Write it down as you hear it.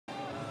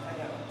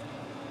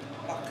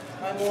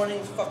My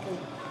morning's fucking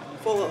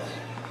full of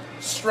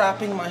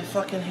strapping my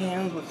fucking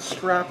hands with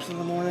straps in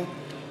the morning.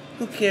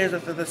 Who cares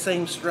if they're the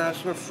same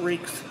straps? We're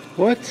freaks.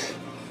 What?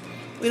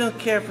 We don't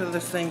care if they're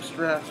the same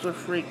straps. We're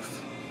freaks.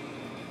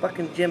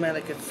 Fucking gym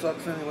etiquette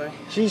sucks anyway.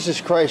 Jesus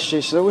Christ,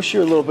 Jason, I wish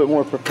you were a little bit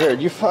more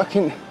prepared. You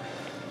fucking...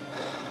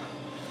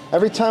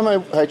 Every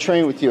time I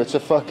train with you, it's a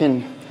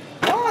fucking...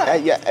 Why?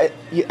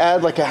 You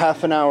add like a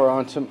half an hour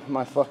onto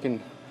my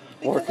fucking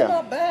workout. Because I'm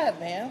not bad,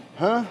 man.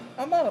 Huh?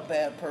 I'm not a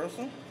bad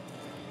person.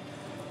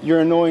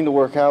 You're annoying to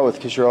work out with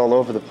because you're all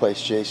over the place,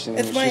 Jason.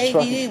 It's my ADD.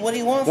 Fucking... What do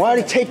you want? Why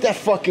do you take that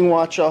fucking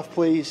watch off,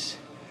 please?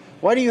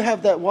 Why do you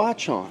have that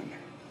watch on?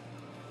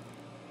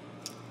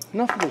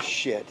 Enough of this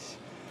shit.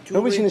 Jewelry.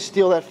 Nobody's gonna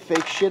steal that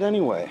fake shit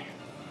anyway.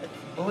 It's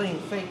bling,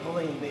 fake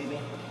bling, baby.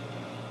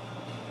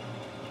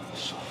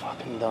 So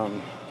fucking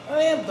dumb.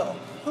 I am dumb.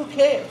 Who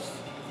cares?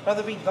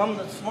 Rather be dumb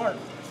than smart.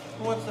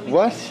 Who wants to be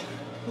What?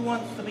 Who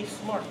wants to be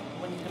smart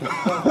when you can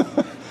be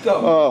dumb?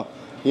 Dumb. Oh,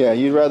 yeah,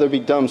 you'd rather be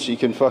dumb so you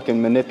can fucking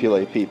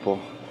manipulate people.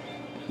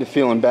 They're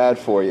feeling bad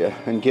for you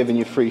and giving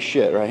you free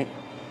shit, right?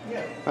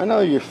 Yeah. I know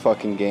you're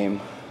fucking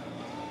game.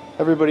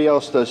 Everybody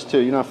else does too.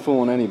 You're not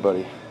fooling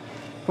anybody.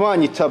 Come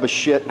on, you tub of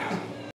shit.